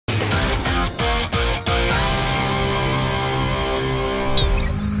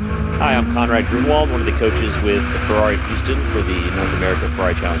Hi, I'm Conrad Grunewald, one of the coaches with the Ferrari of Houston for the North America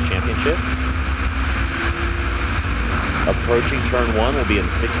Ferrari Challenge Championship. Approaching turn 1, we'll be in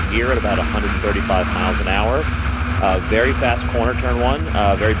 6th gear at about 135 miles an hour. Very fast corner, turn 1,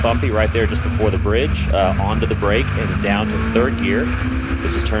 very bumpy right there just before the bridge, onto the brake and down to 3rd gear.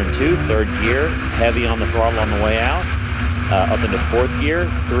 This is turn 2, 3rd gear, heavy on the throttle on the way out. Up into 4th gear,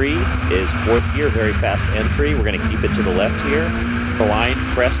 3 is 4th gear, very fast entry. We're going to keep it to the left here. Blind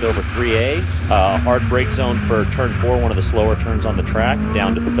crest over 3A, hard brake zone for turn 4, one of the slower turns on the track,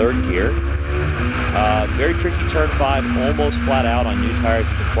 down to 3rd gear. Very tricky turn 5, almost flat out on new tires.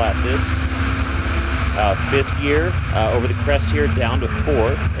 You can flat this. 5th gear, over the crest here, down to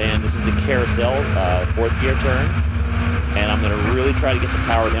 4th, and this is the carousel, 4th gear turn. And I'm going to really try to get the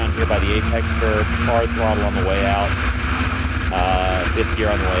power down here by the apex curve, hard throttle on the way out, 5th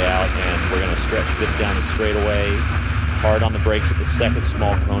gear on the way out, and we're going to stretch 5th down the straightaway, hard on the brakes at the 2nd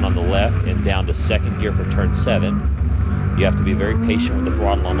small cone on the left, and down to 2nd gear for turn 7. You have to be very patient with the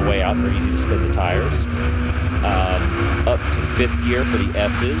throttle on the way out, very easy to spin the tires. Up to 5th gear for the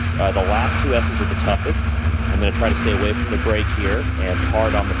S's. The last 2 S's are the toughest. I'm going to try to stay away from the brake here, and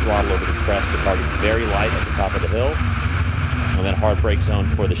hard on the throttle over the crest. The car gets very light at the top of the hill. And then hard brake zone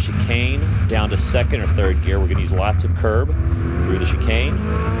for the chicane, down to 2nd or 3rd gear. We're going to use lots of curb through the chicane.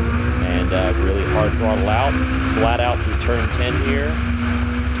 And really hard throttle out, flat out through turn 10 here.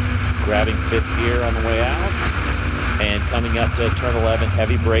 Grabbing 5th gear on the way out. And coming up to turn 11,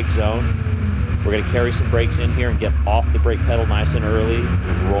 heavy brake zone. We're going to carry some brakes in here and get off the brake pedal nice and early.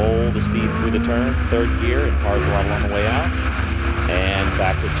 Roll the speed through the turn, 3rd gear, and hard throttle on the way out. And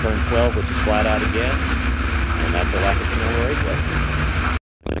back to turn 12, which is flat out again. And that's a lap at Sonoma Raceway.